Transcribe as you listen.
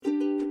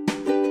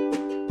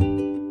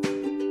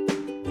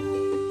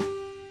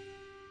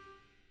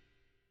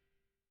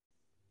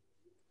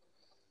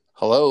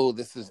Hello,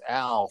 this is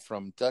Al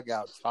from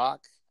Dugout Talk.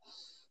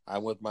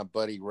 I'm with my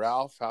buddy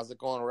Ralph. How's it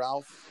going,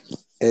 Ralph?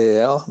 Hey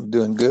Al,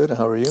 doing good.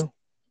 How are you?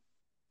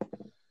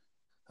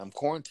 I'm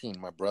quarantined,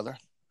 my brother.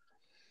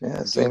 Yeah, I'm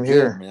doing same good,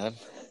 here. man.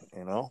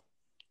 You know,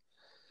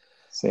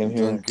 Same I'm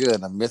doing here.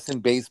 good. I'm missing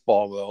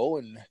baseball though,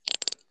 and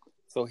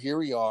so here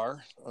we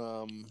are.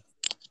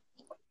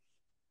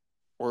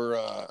 We're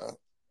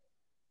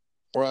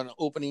we're on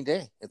opening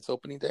day. It's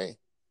opening day.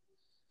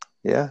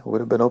 Yeah,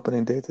 would have been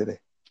opening day today.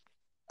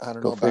 I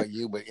don't Go know figure. about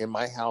you, but in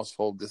my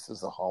household, this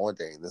is a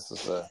holiday. This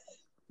is a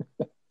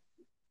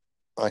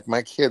like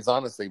my kids.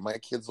 Honestly, my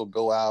kids will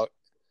go out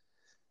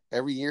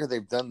every year.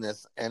 They've done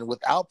this, and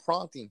without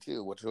prompting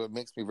too, which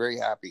makes me very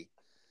happy.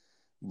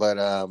 But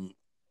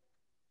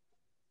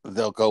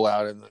they'll go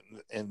out and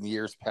in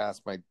years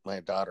past my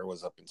daughter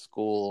was up in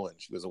school and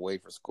she was away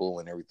for school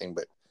and everything,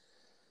 but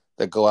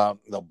they'll go out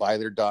and they'll buy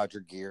their Dodger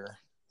gear,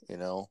 you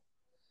know,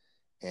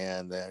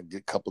 and a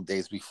couple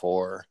days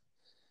before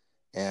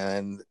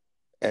and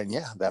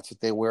yeah, that's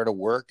what they wear to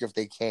work if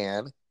they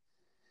can,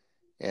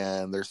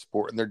 and they're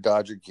sporting their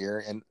Dodger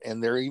gear,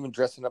 and they're even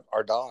dressing up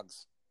our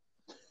dogs.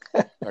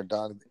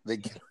 They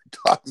get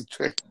our dogs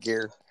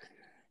gear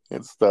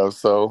and stuff.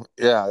 So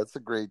yeah, it's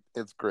great,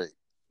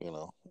 you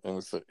know,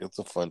 and it's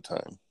a fun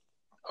time.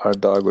 Our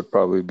dog would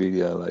probably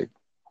be like,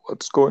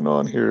 "What's going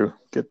on here?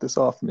 Get this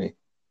off me!"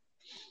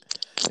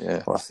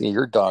 Yeah. Well, see,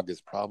 your dog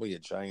is probably a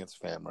Giants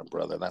fan, my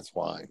brother. That's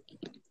why.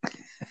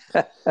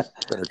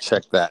 Better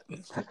check that.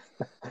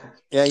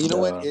 Yeah, you know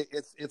what? No.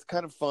 It's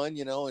kind of fun,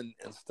 you know, and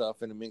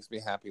stuff, and it makes me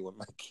happy when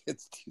my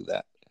kids do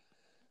that.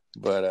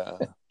 But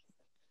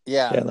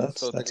yeah. Yeah,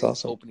 So that's today's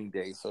awesome. opening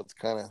day, so it's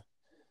kind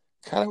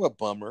of a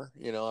bummer,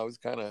 you know. I was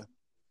kind of,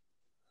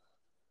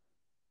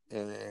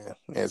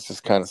 it's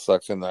just kind of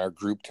sucks. In our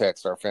group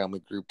text, our family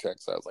group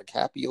text, I was like,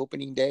 "Happy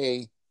opening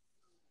day."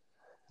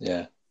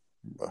 Yeah.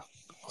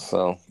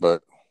 So,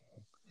 but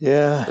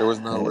Yeah. there was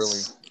no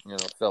really,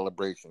 It's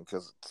celebration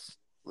because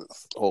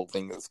this whole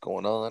thing that's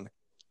going on.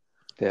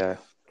 yeah.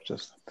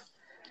 Just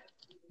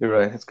you're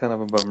right. It's kind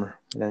of a bummer.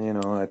 And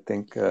I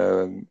think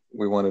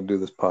we want to do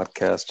this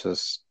podcast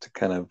just to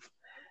kind of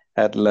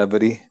add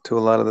levity to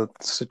a lot of the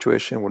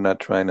situation. We're not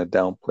trying to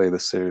downplay the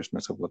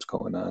seriousness of what's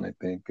going on. I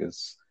think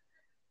it's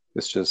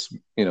just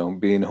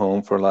being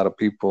home for a lot of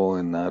people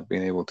and not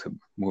being able to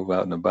move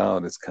out and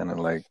about. It's kind of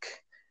like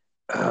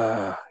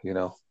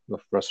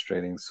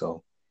frustrating.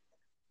 So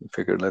we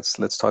figured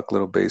let's talk a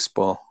little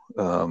baseball.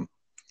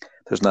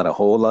 There's not a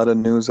whole lot of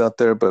news out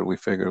there, but we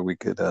figured we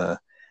could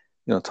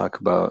talk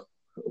about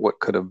what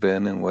could have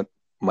been and what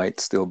might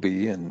still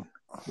be, and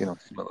some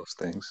of those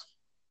things.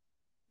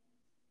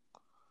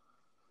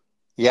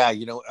 Yeah,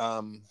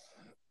 it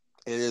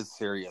is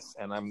serious,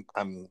 and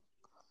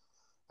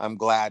I'm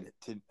glad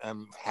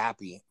I'm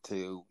happy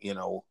to,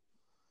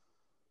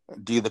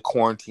 do the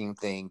quarantine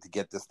thing to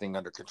get this thing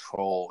under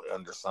control,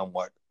 under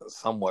somewhat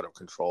of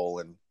control,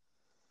 and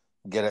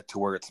get it to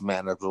where it's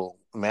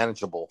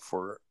manageable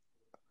for,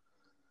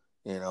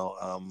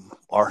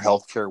 our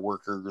healthcare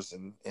workers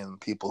and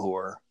people who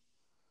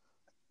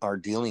are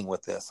dealing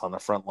with this on the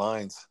front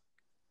lines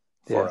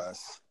for Yeah,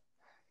 us.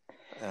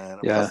 And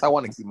yeah, plus, I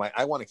want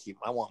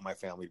my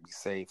family to be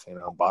safe.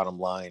 Bottom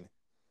line,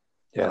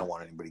 I yeah, don't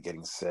want anybody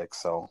getting sick.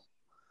 So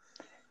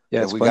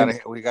yeah. if It's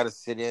funny. we gotta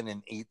sit in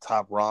and eat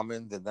top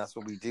ramen, then that's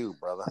what we do,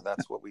 brother.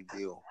 That's what we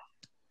do.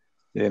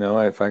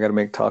 If I got to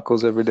make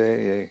tacos every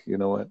day, hey, you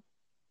know what?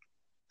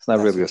 It's not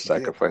That's really a what you do.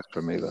 sacrifice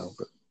for me though.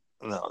 But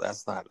No,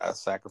 that's not a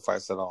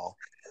sacrifice at all.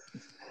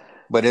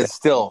 But yeah, it's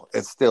still,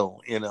 it's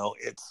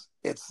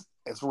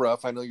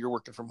rough. I know you're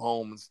working from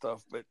home and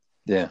stuff, but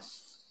yeah,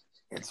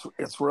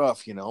 it's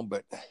rough,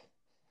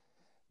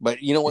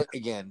 But you know what?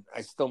 Again,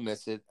 I still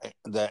miss it.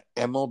 The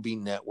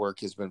MLB Network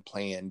has been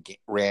playing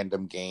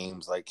random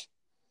games. Like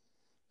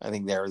I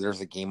think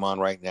there's a game on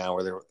right now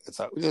where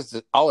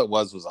all it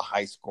was a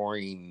high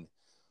scoring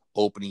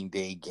opening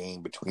day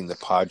game between the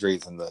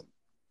Padres and the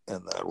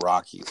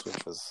Rockies,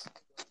 which was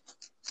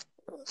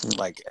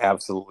like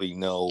absolutely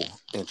no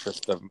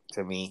interest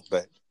to me.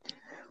 But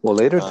well,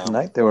 later um,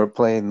 tonight they were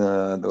playing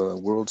the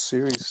World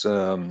Series,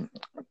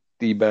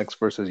 D-backs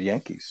versus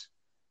Yankees.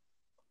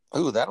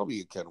 ooh, that'll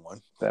be a good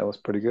one. That was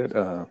pretty good.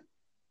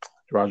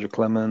 Roger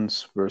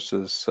Clemens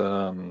versus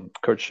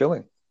Kurt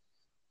Schilling.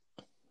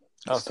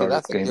 Oh, see, Started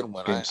that's a game good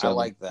one. game I seven.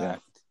 like Yeah,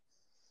 that.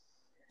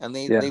 And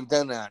yeah. they've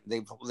done that.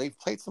 They've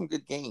played some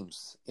good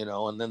games,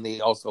 and then they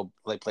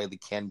play the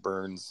Ken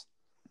Burns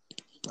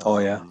Oh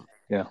yeah, um,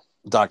 yeah.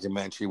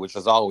 documentary, which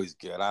is always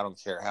good. I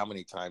don't care how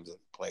many times it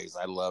plays.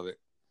 I love it.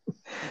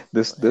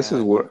 This is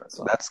And where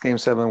so, that's game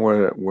seven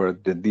where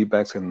the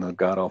D-backs in the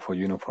god awful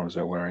uniforms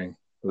are wearing.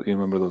 You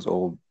remember those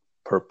old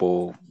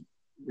purple?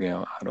 I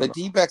don't the know.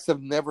 D-backs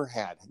have never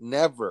had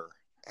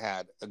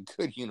a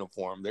good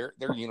uniform. Their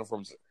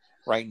uniforms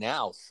right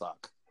now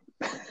suck.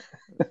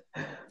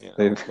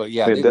 They've But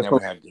yeah, they they've definitely never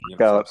had good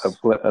worked out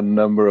uniforms. a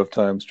number of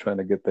times trying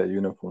to get that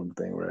uniform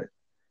thing right.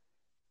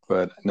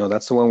 But no,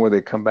 that's the one where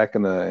they come back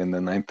in the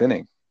ninth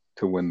inning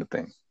to win the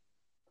thing,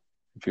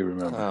 if you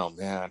remember. Oh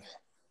man,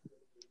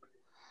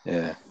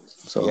 Yeah.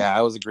 So Yeah,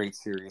 it was a great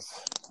series.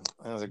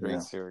 That was a great yeah.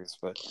 series,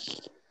 but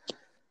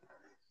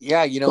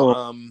yeah,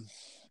 So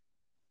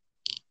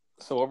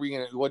so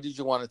what did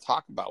you want to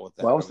talk about with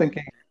well, I that? I was mean,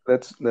 thinking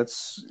let's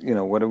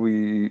what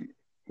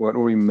are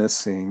we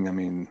missing? I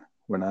mean,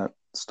 we're not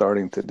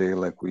starting today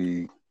like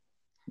we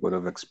would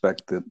have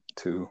expected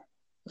to.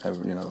 The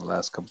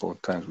last couple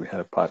of times we had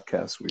a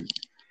podcast,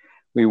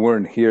 we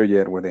weren't here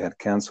yet where they had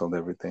canceled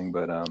everything,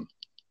 but now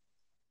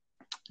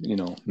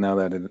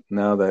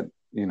that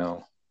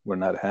we're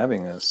not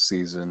having a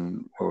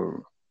season,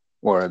 or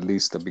at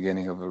least the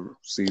beginning of a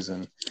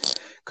season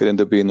could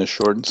end up being a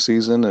shortened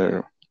season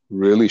or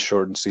really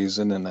shortened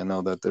season, and I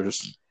know that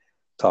there's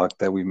talk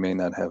that we may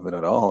not have it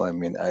at all. I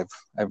mean,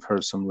 I've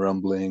heard some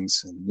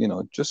rumblings,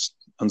 and just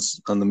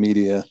on the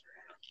media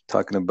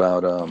talking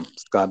about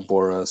Scott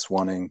Boras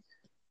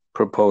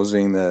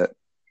proposing that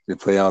they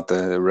play out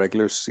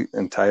the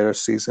entire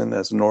season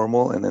as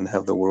normal, and then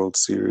have the World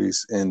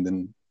Series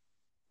end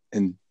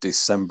in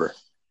December.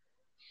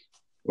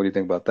 What do you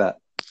think about that?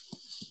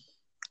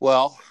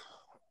 well,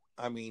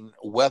 I mean,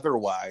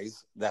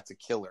 weather-wise, that's a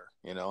killer.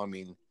 I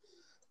mean,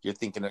 you're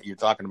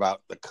talking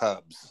about the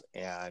Cubs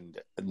and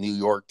the New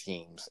York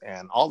teams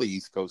and all the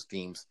East Coast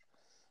teams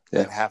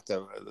Yeah, that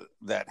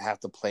have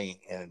to play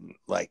in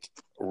like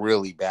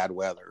really bad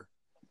weather,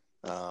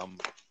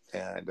 and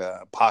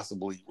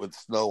possibly with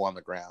snow on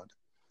the ground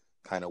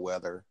kind of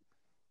weather,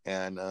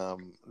 and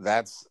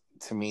that's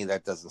to me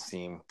that doesn't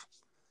seem.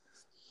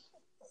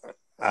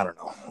 I don't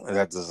know.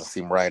 That doesn't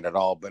seem right at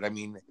all. But I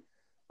mean,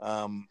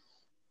 um,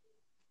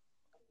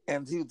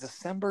 and dude,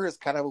 December is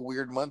kind of a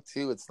weird month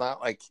too. It's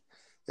not like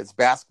it's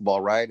basketball,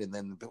 right? And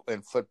then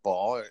in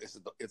football,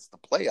 it's the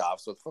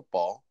playoffs with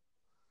football,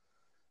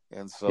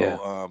 and yeah,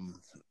 so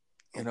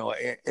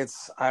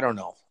it's I don't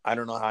know. I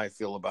don't know how I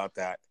feel about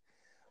that.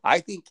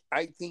 I think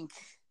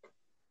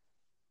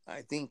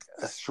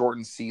a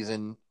shortened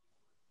season,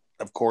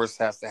 of course,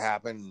 has to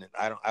happen.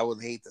 I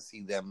would hate to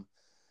see them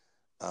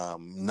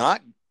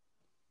not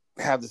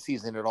have the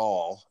season at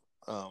all.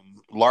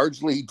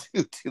 Largely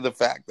due to the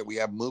fact that we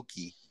have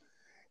Mookie,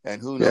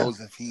 and who yeah, knows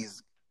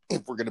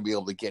if we're going to be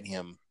able to get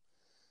him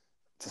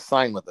to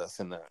sign with us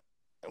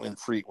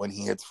when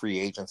he hits free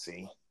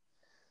agency.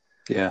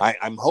 yeah.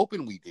 I'm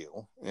hoping we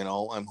do.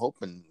 I'm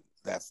hoping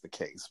that's the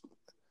case.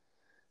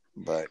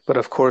 But But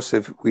of course,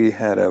 if we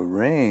had a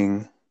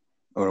ring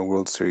or a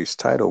World Series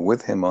title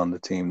with him on the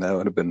team, that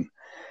would have been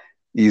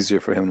easier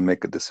for him to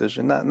make a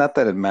decision. Not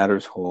that it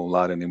matters a whole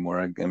lot anymore.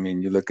 I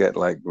mean, you look at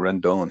like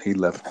Rendon; he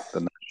left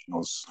the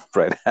Nationals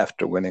right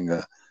after winning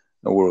a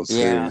World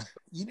yeah, Series.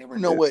 you never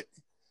know what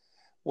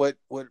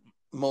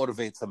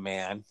motivates a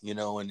man,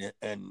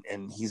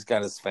 and he's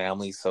got his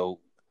family, so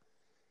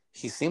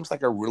he seems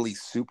like a really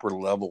super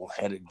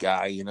level-headed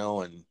guy,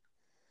 and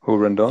Who,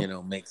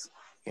 Rendon?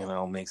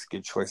 makes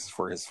good choices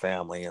for his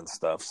family and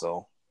stuff.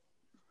 So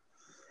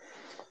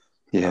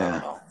I don't Yeah.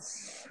 know.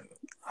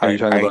 Are you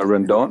talking I about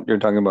Rendon? You're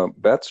talking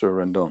about Betts or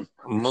Rendon?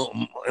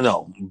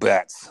 no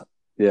bets.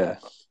 Yeah,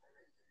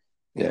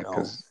 You yeah, know,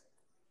 because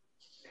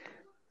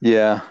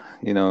yeah,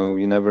 you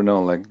never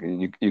know. Like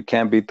you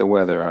can't beat the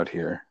weather out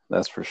here.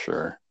 That's for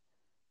sure.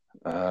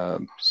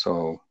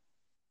 So,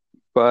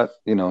 but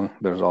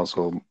there's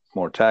also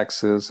more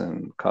taxes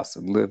and cost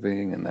of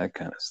living and that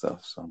kind of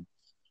stuff. So I'm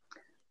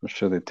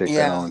sure they take that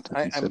yeah, all into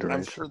I'm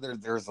consideration. sure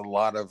there's a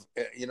lot of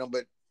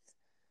but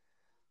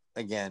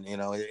again,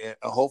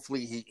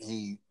 hopefully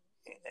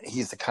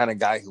he's the kind of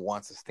guy who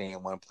wants to stay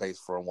in one place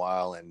for a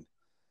while, and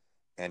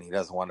he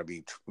doesn't want to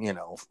be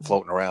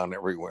floating around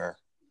everywhere.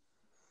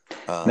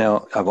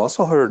 Now, I've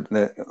also heard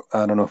that,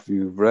 I don't know if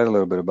you've read a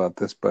little bit about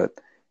this, but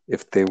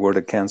if they were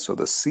to cancel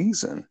the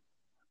season,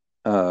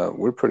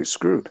 we're pretty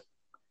screwed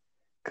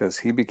because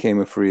he became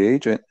a free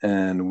agent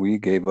and we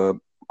gave up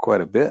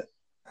quite a bit.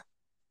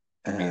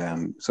 Yeah,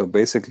 And so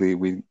basically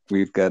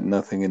we've got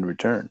nothing in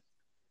return.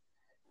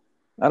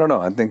 I don't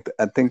know. I think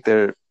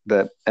that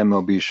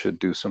MLB should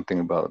do something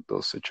about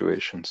those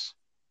situations.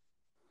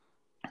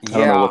 I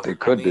don't know yeah. what they I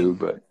could do, mean,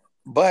 but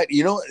but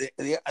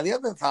the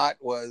other thought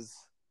was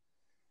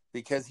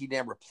because he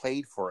never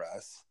played for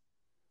us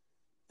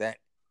that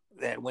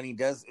when he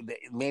does,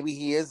 maybe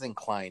he is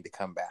inclined to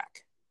come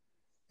back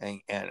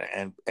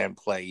and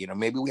play.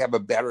 Maybe we have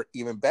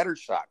even better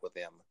shot with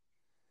him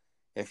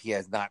if he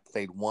has not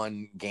played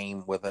one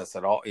game with us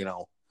at all.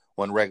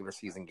 One regular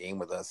season game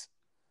with us.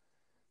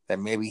 That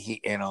maybe he,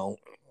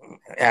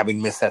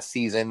 having missed that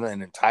season,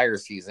 an entire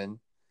season,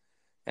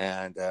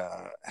 and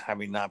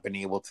having not been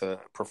able to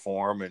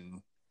perform,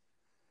 and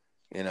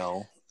you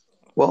know,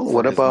 well,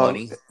 for his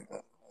money.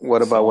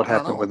 what about So what I don't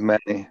happened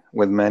know.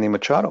 with Manny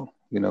Machado?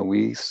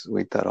 We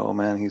thought, oh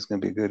man, he's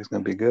gonna be good, he's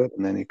gonna be good,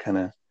 and then he kind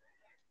of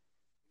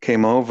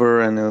came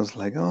over, and it was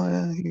like, oh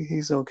yeah,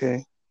 he's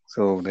okay.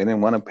 So they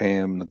didn't want to pay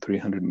him the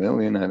 300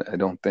 million, I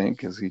don't think,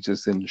 because he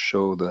just didn't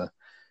show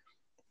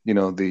you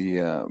know,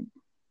 the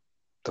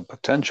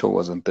potential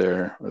wasn't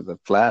there, or the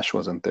flash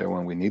wasn't there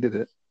when we needed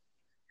it.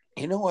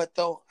 You know what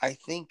though? I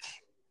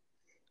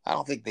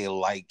don't think they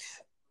liked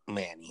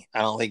Manny.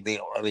 I don't think they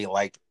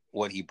liked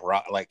what he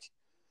brought. Like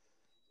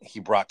he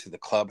brought to the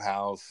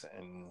clubhouse,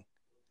 and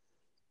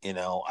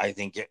I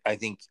think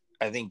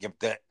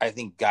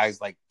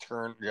guys like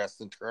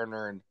Justin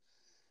Turner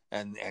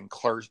and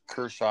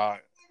Kershaw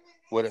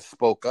would have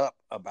spoke up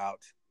about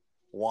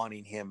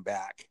wanting him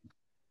back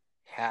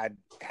had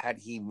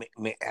he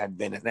had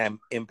been an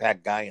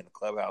impact guy in the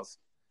clubhouse.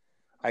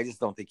 I just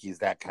don't think he's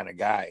that kind of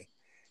guy.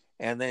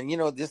 And then,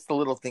 just the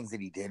little things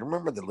that he did.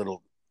 Remember the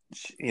little,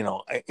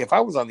 if I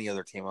was on the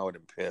other team, I would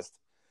have been pissed.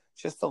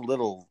 Just the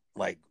little,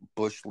 like,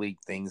 bush league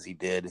things he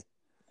did,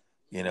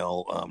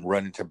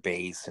 running to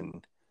base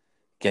and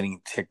getting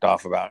ticked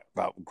off about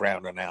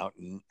grounding out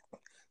and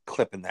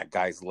clipping that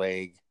guy's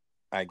leg,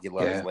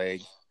 Aguilar's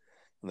leg,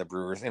 and the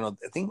Brewers. I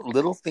think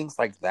little things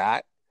like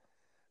that,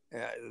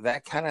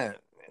 that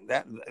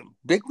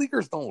big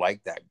leaguers don't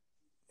like that.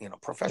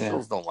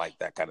 Professionals don't like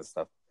that kind of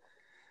stuff.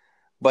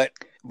 But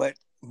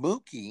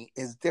Mookie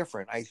is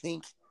different. I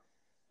think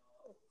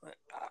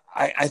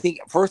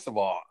first of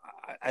all,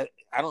 I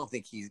don't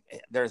think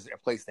there's a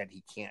place that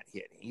he can't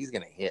hit. He's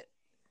going to hit.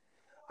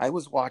 I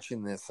was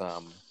watching this. I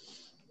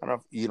don't know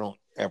if you don't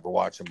ever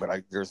watch him,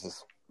 but there's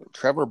this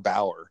Trevor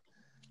Bauer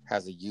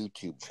has a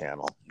YouTube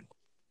channel,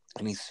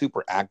 and he's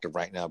super active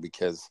right now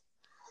because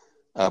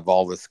of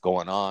all this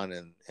going on,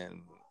 and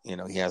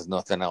he has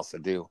nothing else to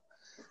do.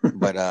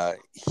 But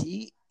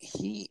he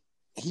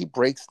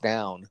breaks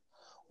down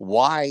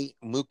why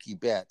Mookie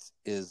Betts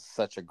is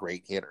such a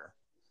great hitter.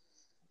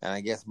 And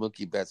I guess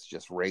Mookie Betts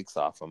just rakes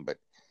off him, but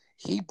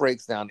he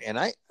breaks down. And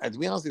to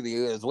be honest with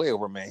you, it was way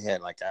over my head.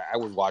 Like I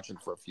was watching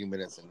for a few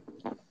minutes and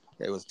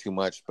it was too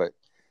much, but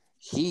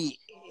the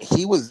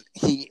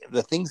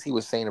things he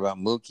was saying about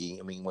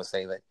Mookie, was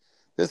saying that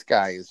this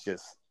guy is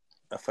just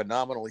a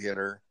phenomenal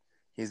hitter.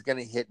 He's going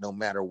to hit no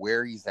matter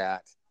where he's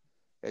at.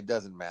 It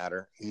doesn't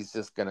matter. He's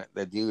just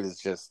the dude is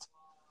just,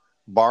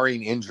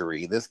 barring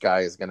injury, this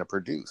guy is going to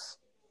produce.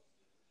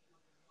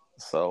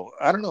 So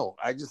I don't know.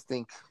 I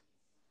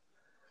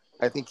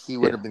think he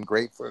would have been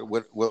great for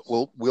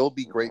will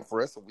be great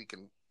for us if we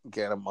can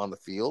get him on the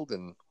field.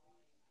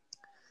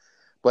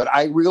 But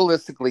I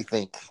realistically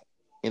think,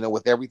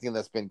 with everything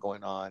that's been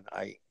going on,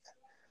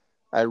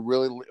 I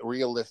really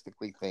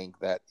realistically think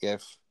that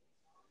if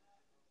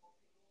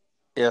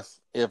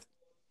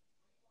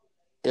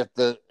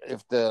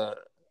the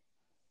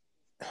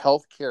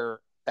healthcare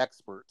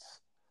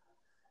experts,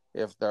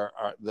 if there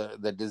are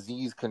the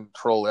disease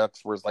control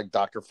experts like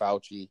Dr.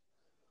 Fauci,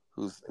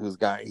 who's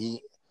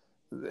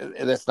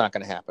that's not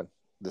going to happen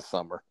this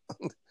summer.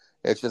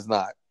 It's just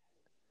not.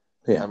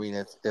 Yeah.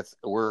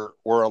 We're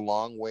a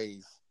long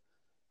ways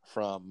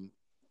from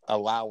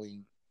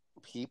allowing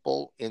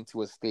people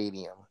into a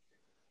stadium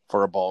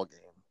for a ball game.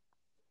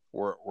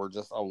 We're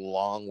just a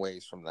long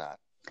ways from that.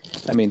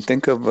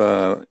 Think of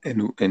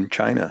in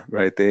China,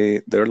 right?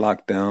 Their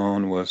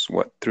lockdown was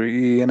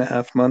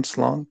 3.5 months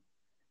long,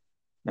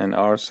 and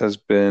ours has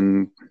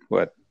been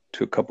a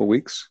couple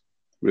weeks,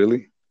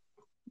 really.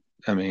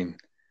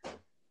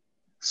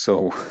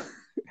 So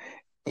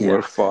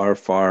we're far,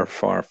 far,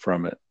 far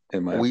from it.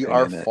 In my opinion, we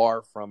are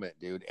far from it,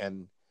 dude,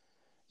 and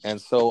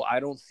so I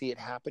don't see it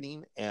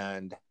happening.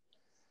 And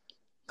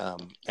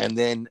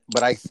then,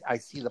 but I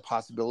see the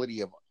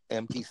possibility of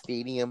empty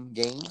stadium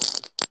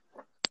games.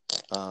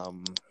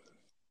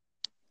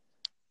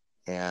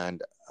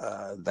 And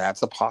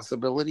that's a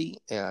possibility.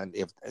 And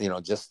if,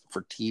 just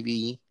for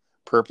TV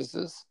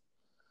purposes,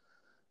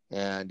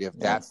 and if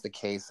that's the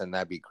case, then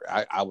that'd be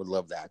great. I would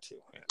love that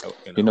too.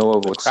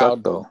 What would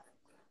suck though?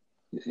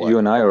 What? You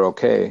and I are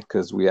okay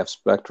because we have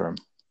Spectrum,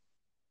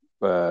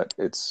 but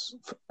it's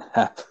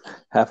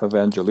half of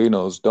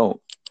Angelinos don't.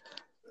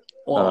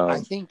 Well, I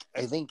think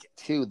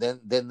too.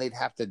 Then they'd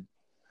have to.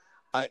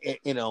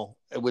 It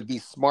would be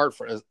smart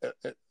for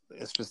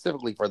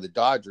specifically for the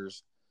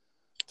Dodgers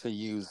to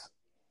use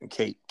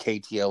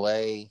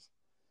KTLA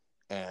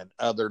and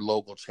other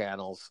local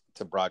channels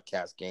to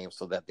broadcast games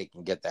so that they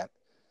can get that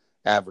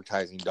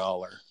advertising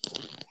dollar.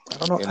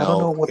 I don't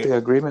know what the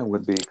agreement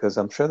would be, because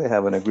I'm sure they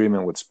have an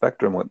agreement with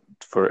Spectrum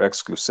for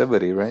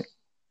exclusivity, right?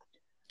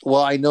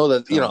 Well, I know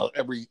that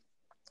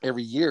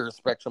every year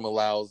Spectrum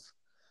allows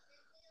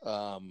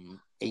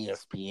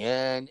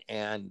ESPN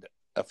and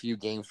a few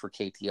games for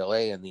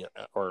KTLA and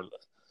or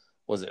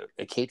was it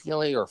a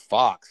KTLA or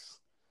Fox,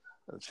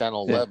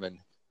 Channel 11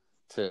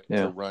 to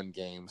run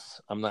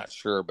games. I'm not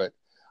sure, but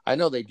I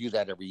know they do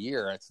that every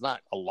year. It's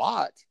not a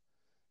lot.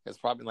 It's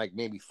probably like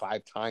maybe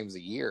 5 times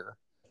a year,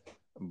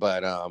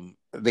 but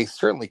they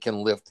certainly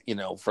can lift,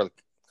 for,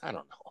 I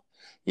don't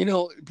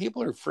know,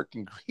 people are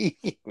freaking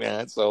greedy,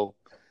 man. So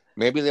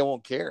maybe they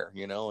won't care,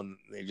 and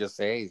they just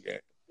say,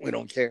 hey, we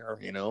don't care,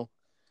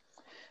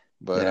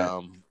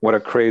 But what a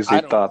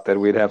crazy thought that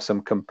we'd have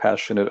some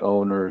compassionate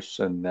owners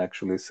and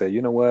actually say,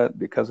 you know what,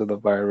 because of the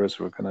virus,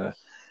 we're gonna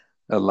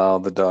allow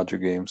the Dodger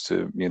games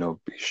to, be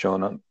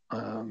shown on,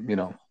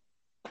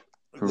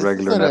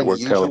 regular network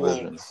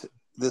television.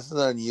 This is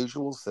an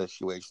unusual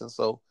situation,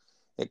 so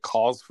it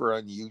calls for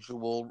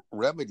unusual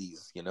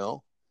remedies.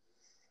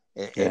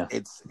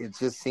 It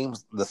just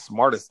seems the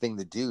smartest thing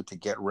to do to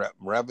get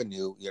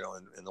revenue,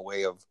 in the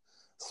way of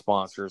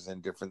sponsors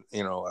and different,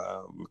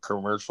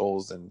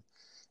 commercials and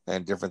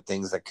different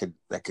things that could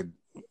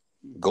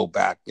go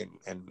back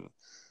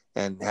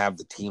and have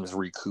the teams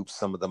recoup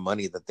some of the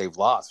money that they've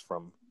lost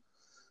from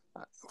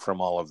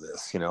all of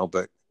this,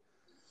 but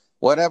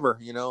whatever,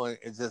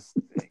 it's just,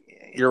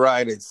 you're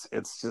right. It's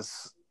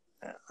just,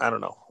 I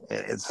don't know.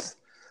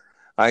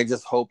 I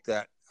just hope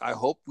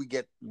we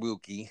get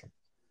Mookie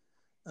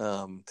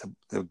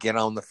to get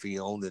on the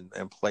field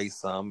and play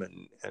some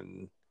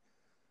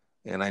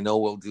and I know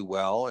we'll do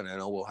well, and I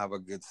know we'll have a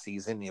good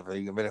season,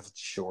 even if it's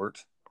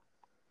short.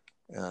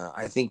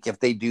 I think if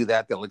they do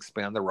that, they'll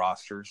expand the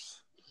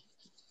rosters,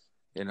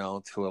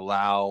 to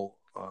allow,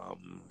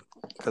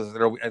 because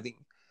I think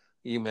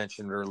you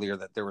mentioned earlier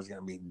that there was going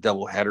to be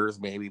double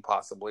headers, maybe,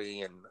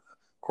 possibly, and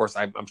of course,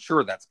 I'm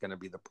sure that's going to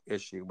be the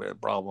issue,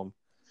 but problem,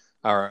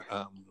 or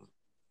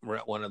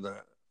one of the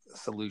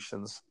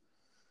solutions.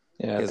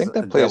 Yeah, I think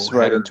that plays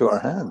right into our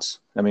hands.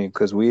 I mean,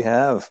 because we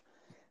have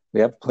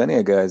plenty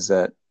of guys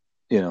that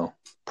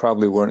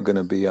probably weren't going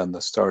to be on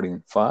the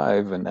starting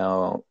five, and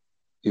now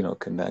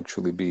can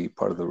actually be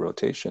part of the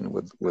rotation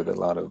with a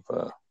lot of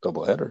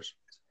double headers.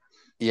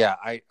 Yeah,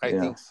 I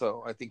think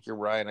so. I think you're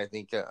right. I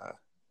think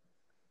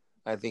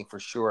for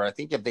sure. I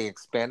think if they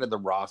expanded the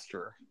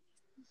roster,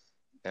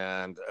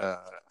 and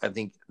I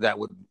think that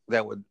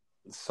would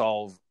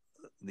solve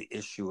the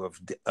issue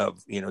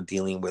of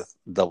dealing with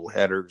double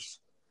headers.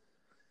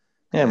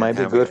 Yeah, it might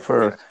be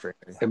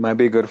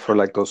good for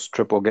like those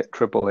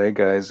triple A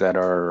guys that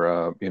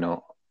are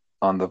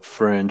on the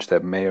fringe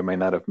that may or may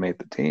not have made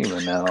the team,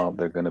 and now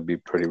they're going to be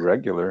pretty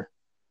regular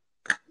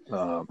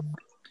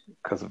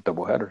because of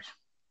double headers.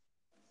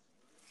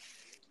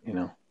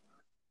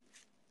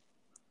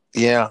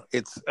 Yeah,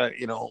 it's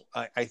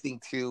I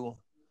think too.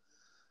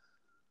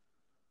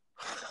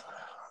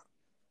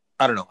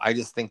 I don't know. I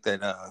just think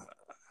that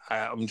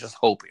I'm just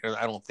hoping.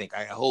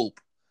 I hope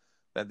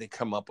that they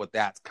come up with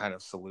that kind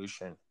of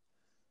solution,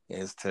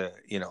 is to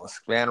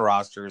expand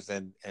rosters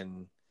and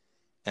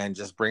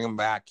just bring them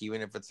back, even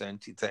if it's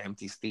empty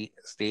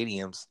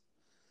stadiums,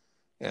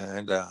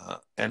 and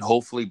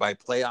hopefully by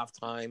playoff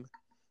time,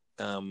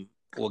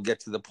 we'll get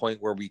to the point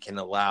where we can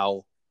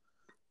allow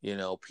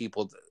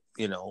people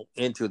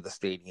into the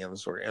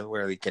stadiums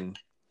where they can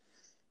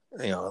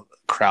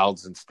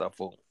crowds and stuff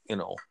will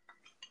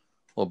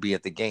be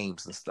at the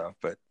games and stuff,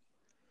 but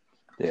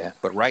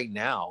right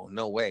now,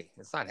 no way.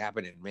 It's not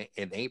happening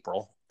in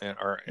April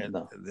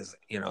no. This,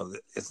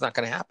 it's not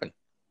going to happen.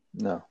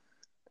 No,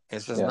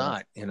 it's just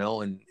not,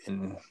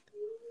 and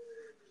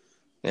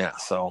yeah.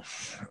 So,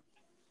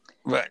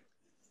 but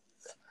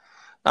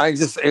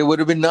it would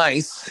have been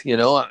nice,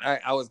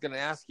 I was going to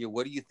ask you,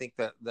 what do you think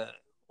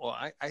well,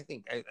 I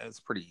think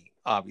it's pretty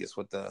obvious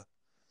what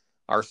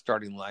our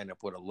starting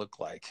lineup would have looked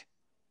like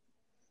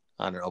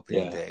on an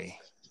opening day.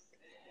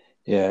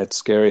 Yeah, it's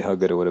scary how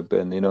good it would have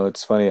been.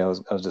 It's funny. I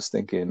was just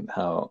thinking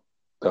how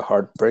the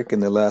heartbreak in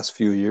the last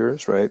few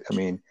years, right? I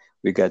mean,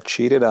 we got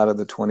cheated out of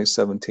the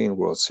 2017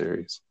 World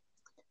Series.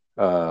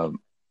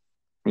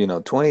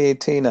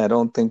 2018, I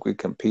don't think we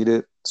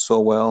competed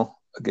so well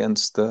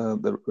against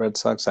the Red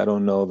Sox. I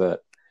don't know that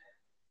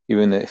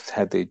even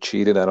had they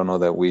cheated, I don't know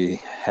that we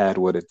had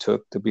what it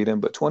took to beat them.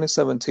 But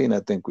 2017,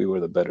 I think we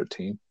were the better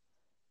team.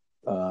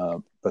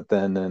 But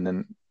then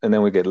and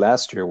then we get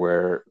last year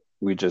where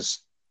we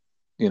just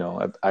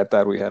I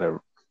thought we had a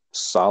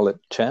solid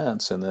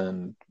chance, and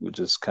then we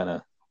just kind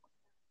of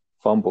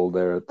fumbled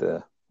there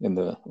in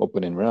the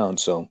opening round.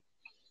 So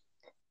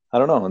I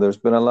don't know. There's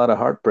been a lot of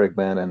heartbreak,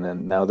 man. And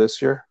then now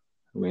this year,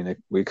 I mean,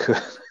 we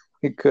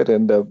could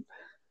end up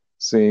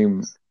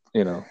seeing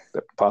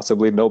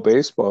possibly no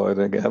baseball, and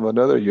then have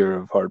another year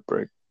of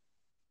heartbreak.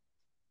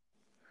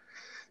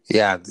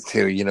 Yeah,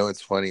 too.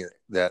 It's funny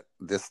that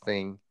this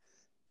thing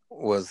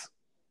was,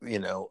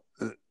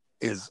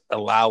 is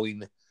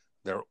allowing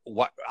the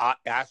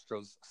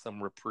Astros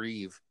some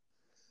reprieve.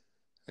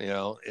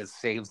 It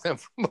saves them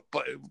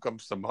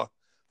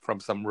from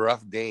some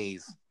rough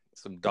days,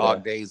 some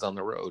dog days on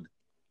the road.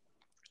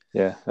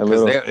 Yeah,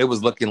 because it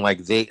was looking like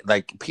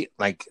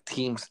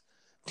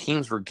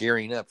teams were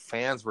gearing up,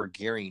 fans were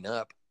gearing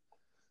up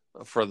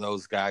for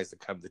those guys to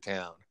come to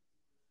town.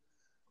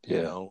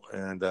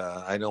 And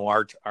I know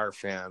our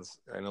fans.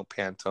 I know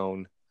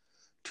Pantone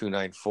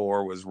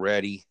 294 was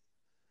ready,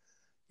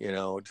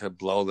 to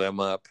blow them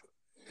up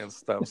and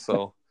stuff.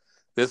 So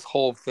this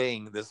whole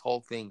thing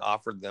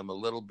offered them a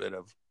little bit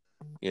of,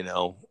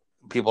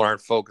 people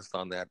aren't focused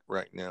on that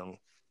right now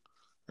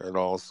at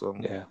all. So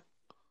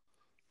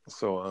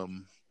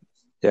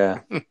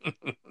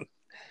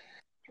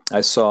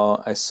I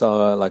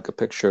saw like a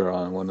picture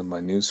on one of my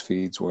news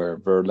feeds where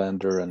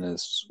Verlander and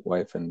his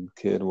wife and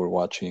kid were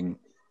watching.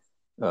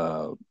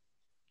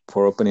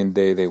 For opening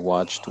day, they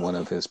watched one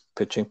of his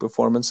pitching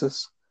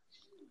performances,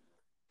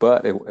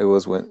 but it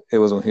was when he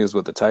was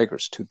with the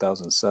Tigers,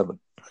 2007,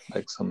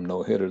 like some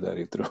no hitter that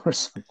he threw or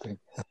something.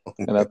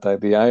 And I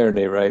thought the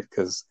irony, right?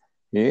 Because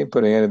he ain't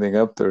putting anything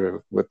up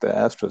there with the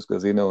Astros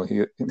because he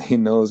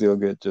knows he'll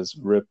get just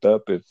ripped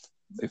up if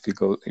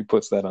he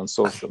puts that on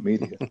social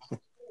media.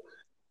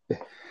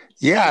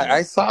 Yeah, Yeah.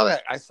 I saw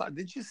that. I saw.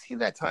 Did you see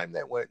that time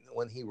that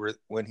when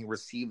he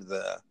received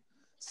the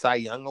Cy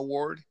Young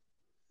Award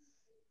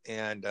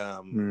and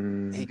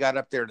he Mm, got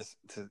up there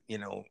to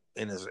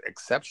in his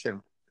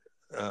exception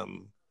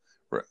um,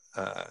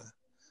 uh,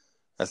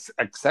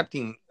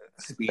 accepting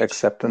speech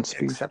acceptance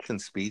speech.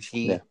 acceptance speech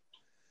Yeah.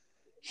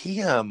 he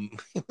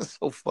it was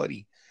so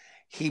funny.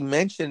 He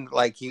mentioned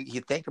like he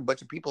thanked a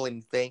bunch of people and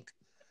he thanked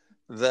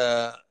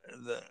the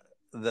the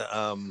the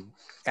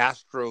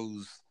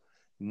Astros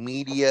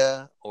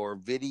media or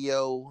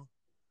video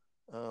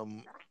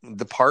um,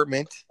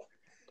 department.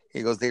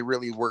 He goes, they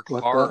really work What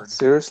the? hard,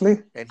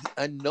 Seriously? and he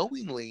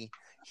unknowingly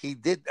he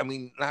did. I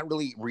mean, not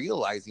really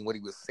realizing what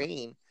he was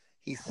saying.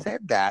 He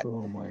said that,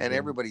 Oh my and god.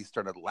 everybody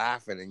started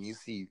laughing. And you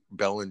see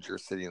Bellinger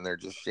sitting there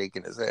just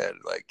shaking his head,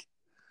 like,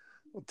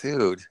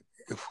 "Dude,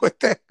 what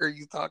the heck are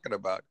you talking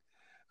about?"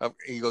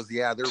 He goes,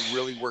 "Yeah, they're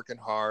really working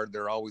hard.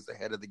 They're always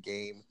ahead of the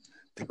game.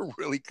 They're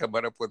really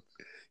coming up with,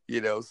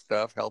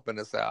 stuff helping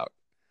us out.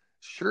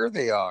 Sure,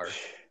 they are.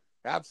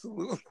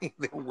 Absolutely,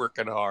 they're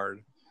working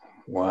hard.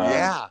 Wow.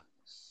 Yeah,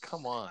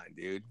 come on,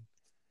 dude.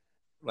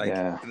 Like,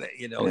 Yeah.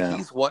 Yeah.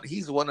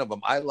 he's one of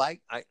them. I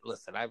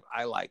listen.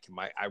 I like him.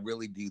 I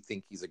really do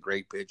think he's a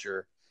great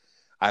pitcher.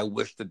 I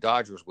wish the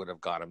Dodgers would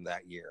have got him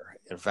that year.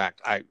 In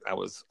fact, I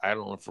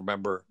don't know if you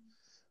remember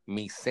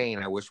me saying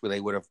I wish they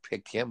would have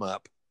picked him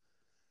up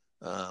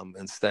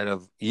instead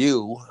of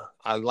you.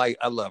 I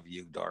love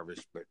you,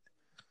 Darvish, but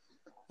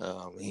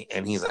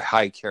he's a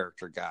high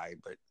character guy.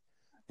 But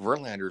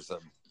Verlander's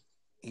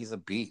he's a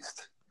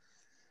beast.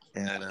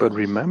 And But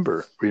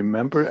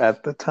remember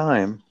at the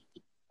time,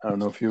 I don't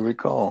know if you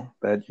recall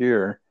that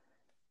year,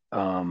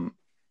 um,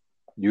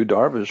 Yu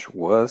Darvish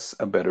was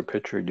a better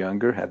pitcher,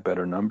 younger, had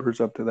better numbers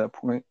up to that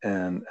point,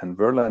 and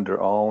Verlander,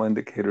 all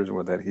indicators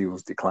were that he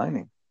was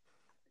declining,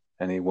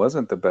 and he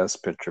wasn't the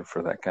best pitcher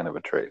for that kind of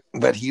a trade.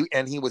 but he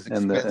was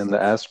And the expensive.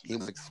 Ast- He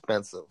was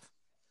expensive.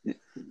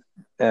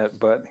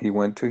 but he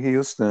went to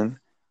Houston,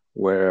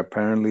 where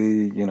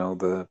apparently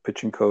the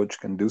pitching coach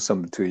can do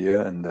something to you,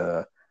 and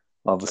all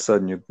of a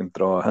sudden you can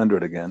throw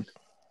 100 again.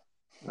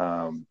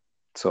 Um,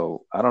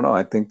 so I don't know.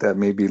 I think that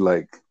maybe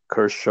like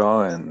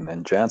Kershaw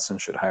and Jansen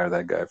should hire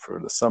that guy for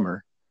the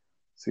summer,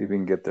 see if we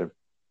can get their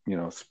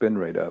spin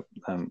rate up.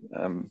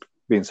 I'm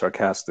being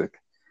sarcastic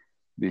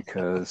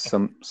because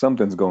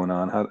something's going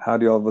on. How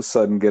do you all of a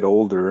sudden get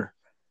older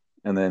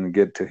and then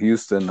get to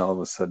Houston? All of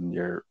a sudden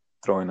you're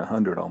throwing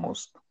 100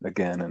 almost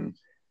again and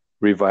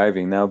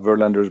reviving. Now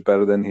Verlander's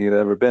better than he had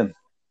ever been,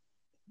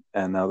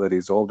 and now that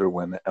he's older,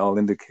 when all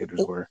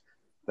indicators were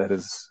that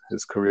his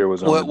career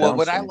was on the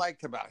What I downswing.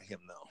 liked about him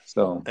though,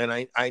 So and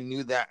I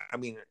knew that. I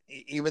mean,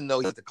 even though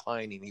he's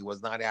declining, he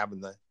was not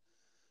having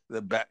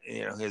the bet.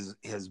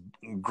 His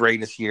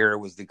greatest year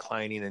was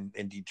declining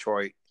in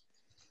Detroit.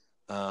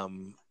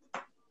 Um,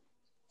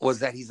 was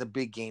that he's a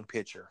big game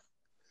pitcher.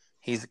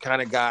 He's the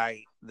kind of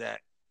guy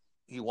that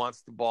he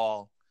wants the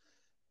ball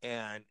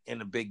and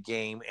in a big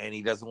game, and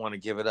he doesn't want to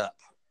give it up.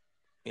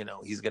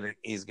 You're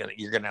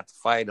gonna have to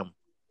fight him,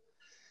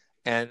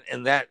 and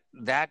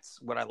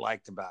that's what I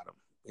liked about him.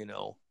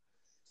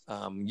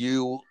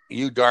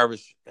 You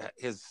Darvish,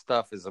 his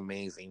stuff is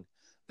amazing.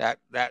 That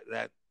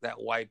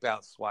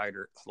wipeout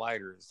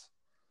sliders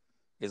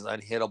is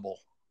unhittable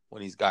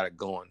when he's got it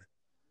going.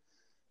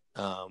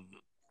 Um,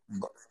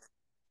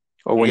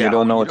 or when you yeah,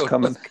 don't when know you what's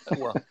don't know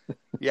coming. well,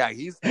 yeah,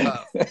 he's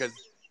tough because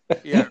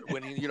yeah,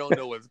 when you don't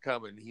know what's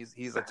coming,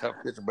 he's a tough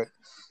pitcher. But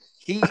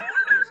he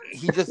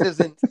just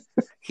isn't.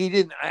 He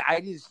didn't. I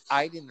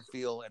didn't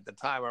feel at the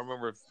time. I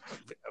remember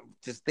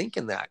just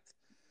thinking that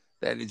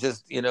it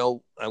just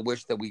I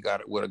wish that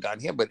would have gotten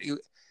him. But at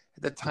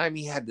the time,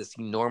 he had this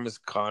enormous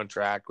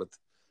contract with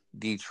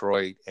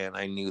Detroit, and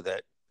I knew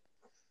that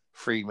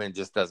Friedman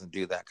just doesn't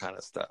do that kind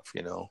of stuff.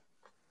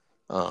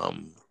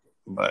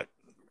 But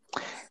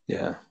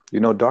Yeah,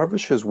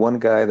 Darvish is one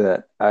guy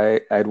that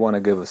I'd want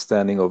to give a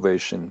standing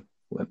ovation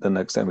the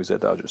next time he's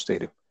at Dodger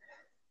Stadium,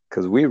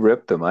 because we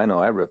ripped him. I know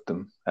I ripped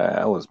him.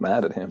 I was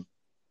mad at him,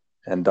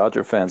 and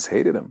Dodger fans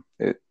hated him.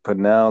 But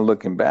now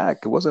looking back,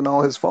 it wasn't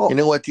all his you fault.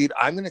 know what, dude?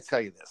 I'm going to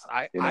tell you this.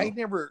 You I know,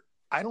 never.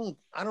 I don't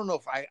know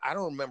if I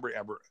don't remember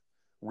ever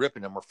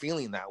ripping him or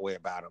feeling that way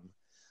about him.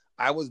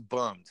 I was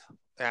bummed.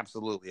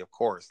 Absolutely, of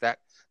course. That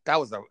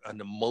was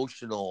an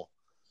emotional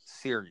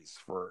series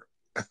for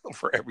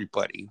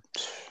everybody.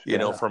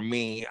 yeah, For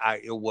me,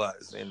 it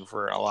was, and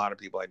for a lot of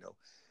people I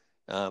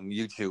know,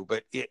 you too.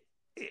 But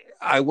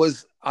I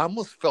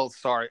almost felt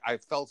sorry. I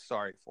felt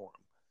sorry for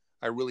him.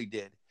 I really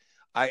did.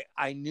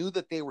 I knew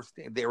that they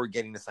were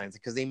getting the signs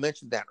because they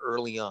mentioned that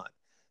early on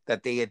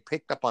that they had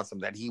picked up on some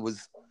that he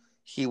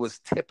was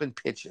tipping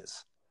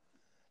pitches.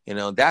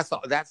 That's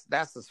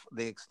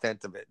the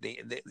extent of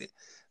it.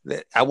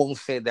 I won't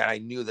say that I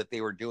knew that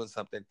they were doing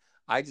something.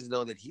 I just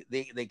know that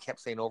they kept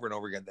saying over and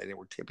over again that they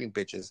were tipping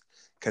pitches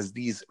because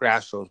these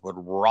Astros would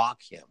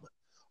rock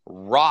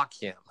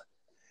him,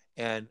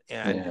 and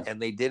yeah,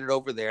 they did it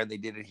over there and they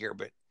did it here.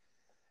 But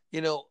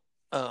you know,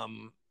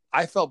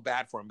 I felt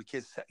bad for him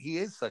because he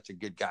is such a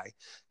good guy.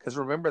 Because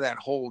remember that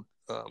whole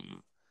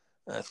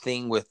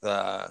thing with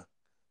what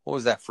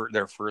was that for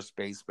their first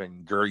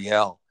baseman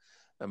Gurriel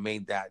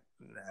made that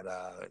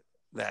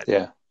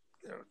Yeah,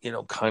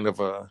 kind of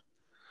a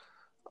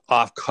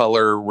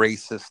off-color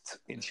racist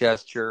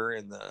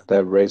gesture that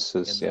in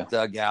racist. the Yeah.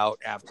 dugout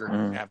after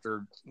Mm.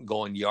 after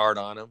going yard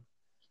on him,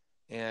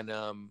 and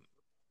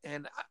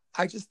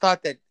I just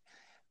thought that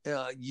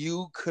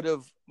you could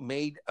have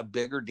made a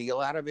bigger deal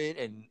out of it,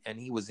 and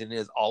he was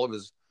in all of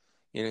his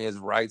his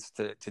rights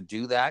to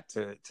do that,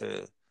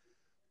 to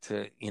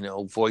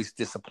voice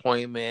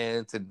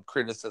disappointment and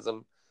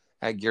criticism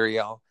at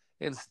Gurriel.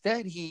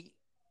 Instead, he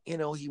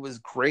was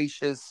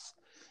gracious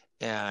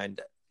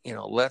and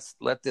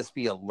let this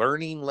be a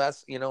learning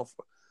lesson,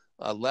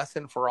 a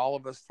lesson for all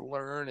of us to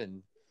learn.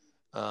 And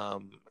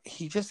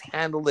he just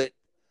handled it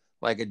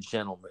like a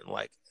gentleman,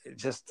 like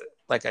just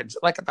like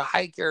the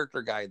high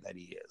character guy that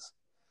he is.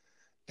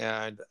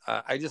 And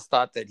I just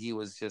thought that he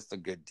was just a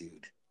good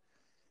dude.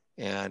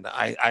 And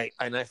I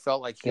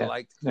felt like he Yeah.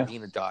 liked Yeah.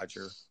 being a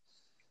Dodger.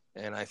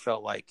 And I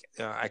felt like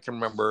I can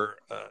remember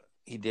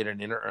he did an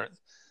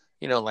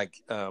like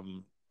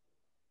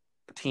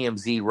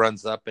TMZ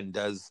runs up and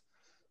does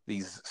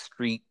these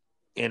street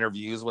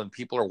interviews when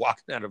people are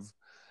walking out of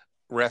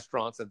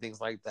restaurants and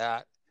things like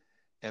that.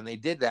 And they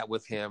did that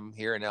with him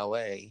here in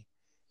LA.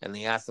 And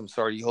they asked him,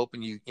 so are you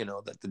hoping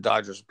that the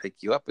Dodgers will pick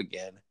you up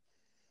again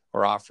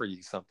or offer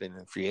you something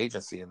in free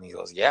agency? And he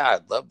goes, yeah,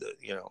 I'd love to,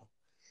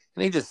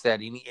 And he just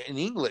said in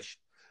English,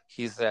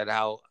 he said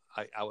how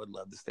I would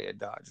love to stay a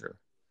Dodger.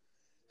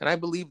 And I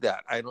believe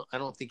that. I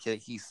don't think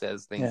he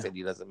says things that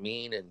he doesn't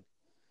mean.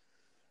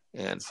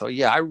 And so,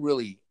 yeah, I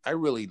really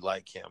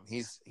like him.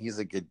 He's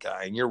a good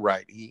guy. And you're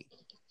right.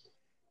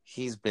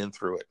 He's been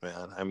through it,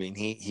 man. I mean,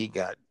 he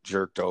got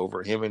jerked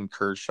over. Him and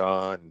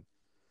Kershaw and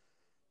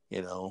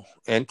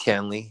and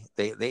Kenley,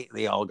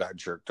 they all got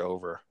jerked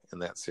over in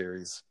that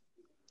series.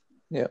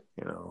 Yeah.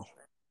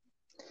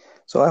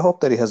 So I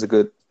hope that he has a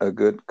good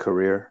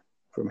career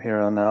from here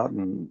on out,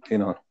 and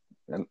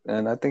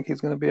and I think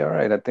he's going to be all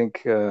right. I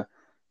think as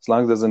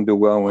long as he doesn't do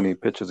well when he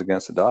pitches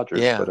against the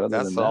Dodgers, yeah, but other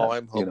that's than all that,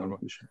 I'm hoping. I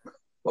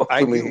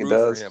hopefully do he root for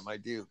does. him. I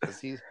do, because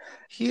he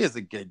is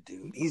a good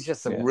dude. He's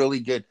just a Yeah.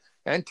 really good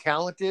and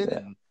talented, Yeah.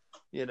 and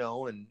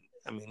and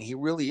I mean, he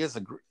really is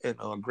a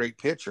great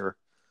pitcher.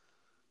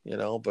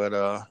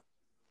 But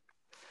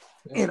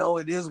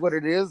it is what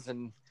it is,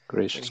 and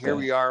Gracious here guy.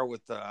 we are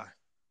with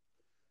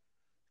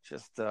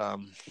just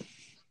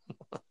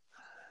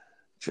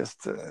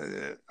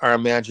our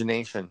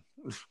imagination,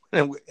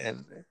 and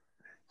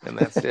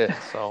that's it.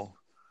 So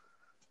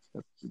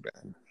that's too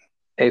bad.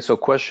 Hey, so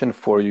question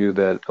for you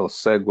that will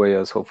segue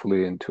us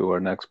hopefully into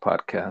our next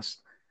podcast.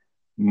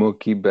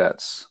 Mookie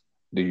Betts.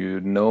 Do you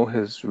know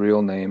his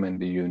real name, and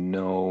do you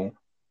know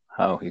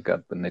how he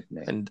got the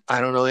nickname? And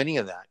I don't know any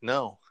of that.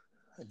 No.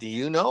 Do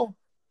you know?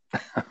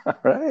 All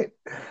right.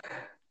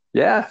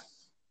 Yeah.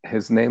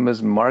 His name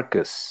is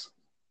Marcus.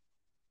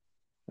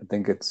 I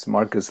think it's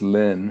Marcus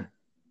Lynn.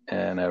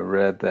 And I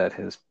read that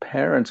his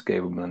parents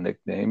gave him a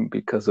nickname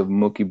because of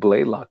Mookie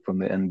Blaylock from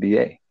the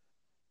NBA.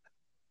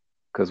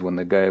 Because when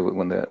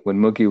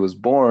Mookie was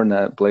born,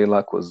 that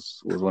Blaylock was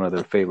one of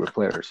their favorite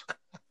players.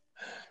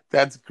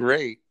 That's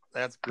great.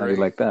 That's How do you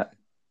great. like that?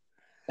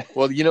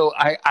 Well,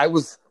 I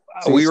was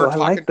See, we so were I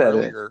talking like that.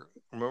 earlier.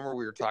 Remember,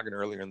 we were talking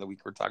earlier in the week.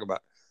 We were talking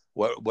about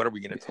what are we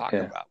going to talk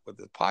about with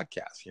the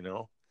podcast?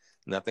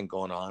 Nothing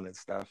going on and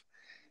stuff.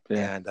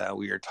 Yeah. And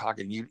we were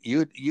talking. You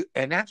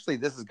and actually,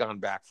 this has gone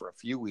back for a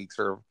few weeks,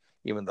 or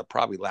even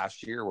probably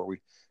last year, where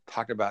we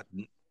talked about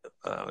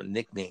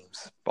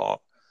nicknames for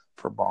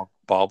ball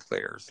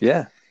players.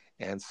 Yeah.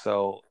 And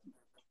so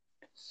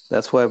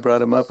that's why I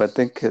brought him up. I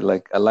think I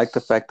like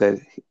the fact that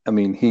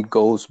he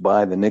goes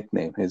by the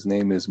nickname. His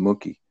name is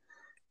Mookie,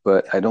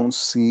 but I don't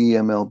see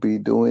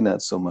MLB doing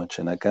that so much.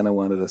 And I kind of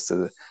wanted us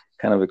to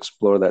kind of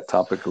explore that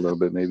topic a little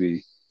bit,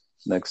 maybe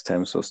next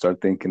time. So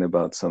start thinking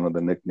about some of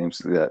the nicknames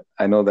that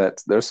I know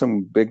that there's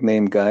some big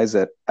name guys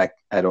that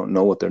I don't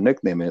know what their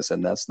nickname is,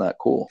 and that's not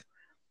cool,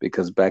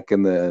 because back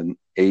in the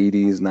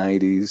 80s,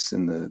 90s,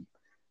 and the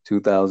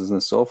 2000s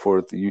and so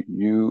forth,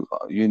 you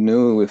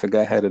knew if a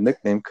guy had a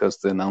nickname because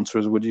the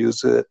announcers would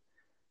use it.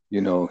 He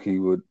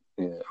would,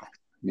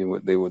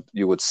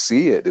 you would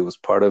see it. It was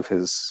part of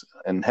his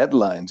and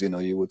headlines.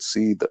 You would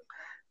see the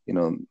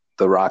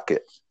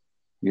Rocket,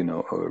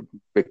 or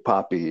Big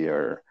Poppy,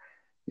 or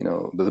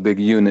the Big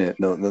Unit.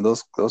 No,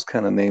 those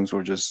kind of names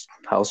were just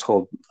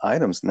household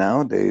items.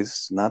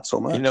 Nowadays, not so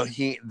much.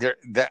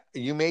 That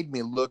you made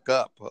me look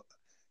up,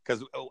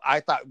 because I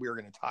thought we were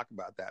going to talk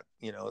about that,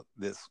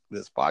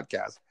 this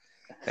podcast.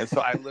 And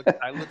so I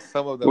looked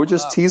some of them We're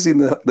just up. teasing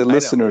the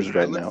listeners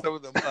right now. I looked some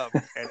of them up,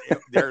 and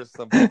there's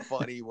some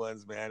funny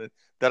ones, man,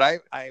 that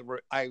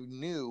I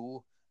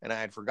knew and I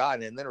had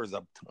forgotten. And then there was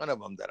a ton of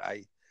them that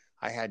I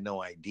had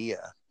no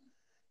idea.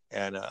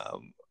 And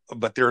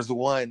but there's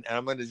one, and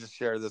I'm going to just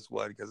share this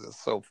one because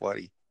it's so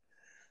funny.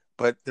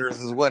 But there's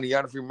this one, you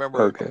got to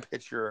remember a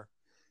pitcher.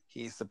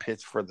 He used to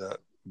pitch for the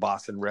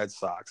Boston Red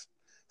Sox.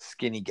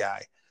 Skinny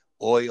guy,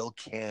 Oil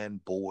Can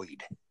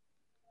Boyd.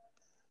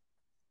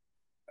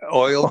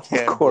 Oil Of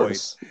Can Boyd.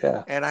 course,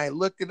 yeah. And I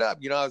looked it up.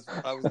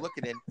 I was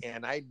looking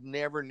and I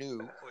never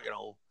knew,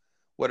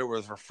 what it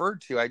was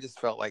referred to. I just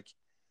felt like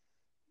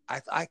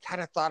I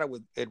kind of thought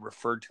it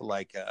referred to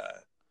like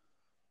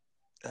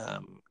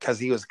because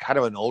he was kind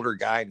of an older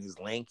guy and he's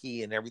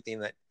lanky and everything,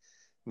 that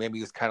maybe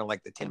he was kind of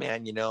like the Tin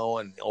Man, and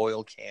the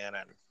oil can.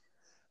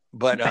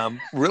 But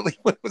really,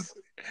 what was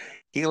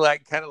he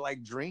like? Kind of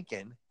like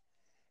drinking,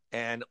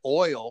 and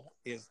oil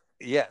is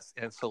yes,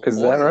 and so Is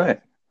that oil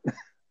right?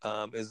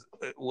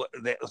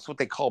 that's what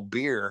they call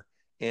beer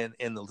in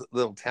the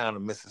little town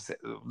of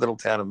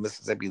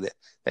Mississippi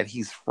that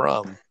he's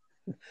from.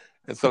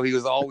 And so he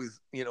was always,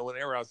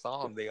 whenever I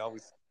saw him, they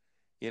always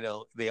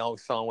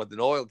saw him with an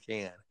oil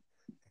can.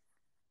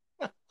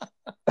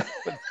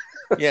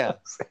 Yeah,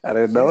 I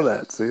didn't know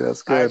that. See,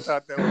 that's I good.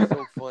 thought that was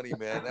so funny,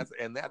 man. That's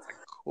a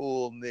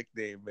cool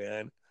nickname,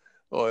 man.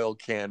 Oil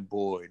Can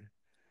Boyd.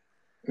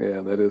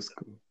 Yeah, that is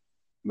cool.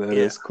 That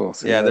Yeah, is cool.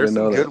 See, yeah. I There's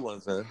didn't some know good that.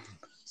 ones, man.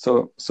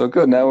 So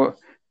good. Now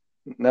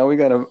we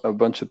got a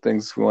bunch of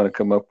things we want to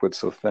come up with,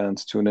 so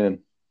fans tune in.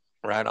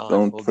 Right on.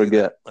 Don't We'll do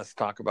forget. that. Let's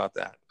talk about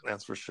that.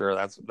 That's for sure.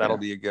 That'll Yeah.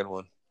 be a good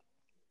one.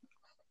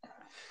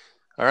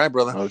 All right,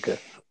 brother. Okay.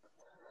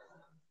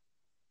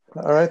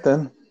 All right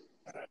then.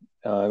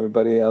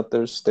 Everybody out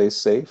there, stay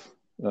safe.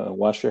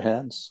 Wash your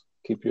hands.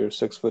 Keep your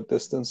 6 foot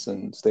distance,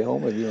 and stay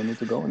home if you don't need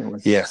to go anywhere.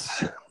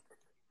 Yes.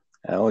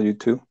 Al, you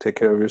too. Take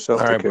care of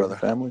yourself. All Take right, care brother.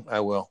 of your family. I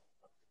will.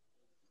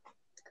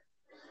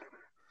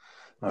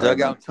 All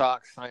Dugout right,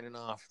 Talk signing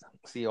off.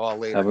 See you all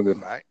later. Have a good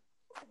one.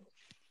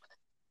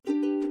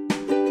 Bye.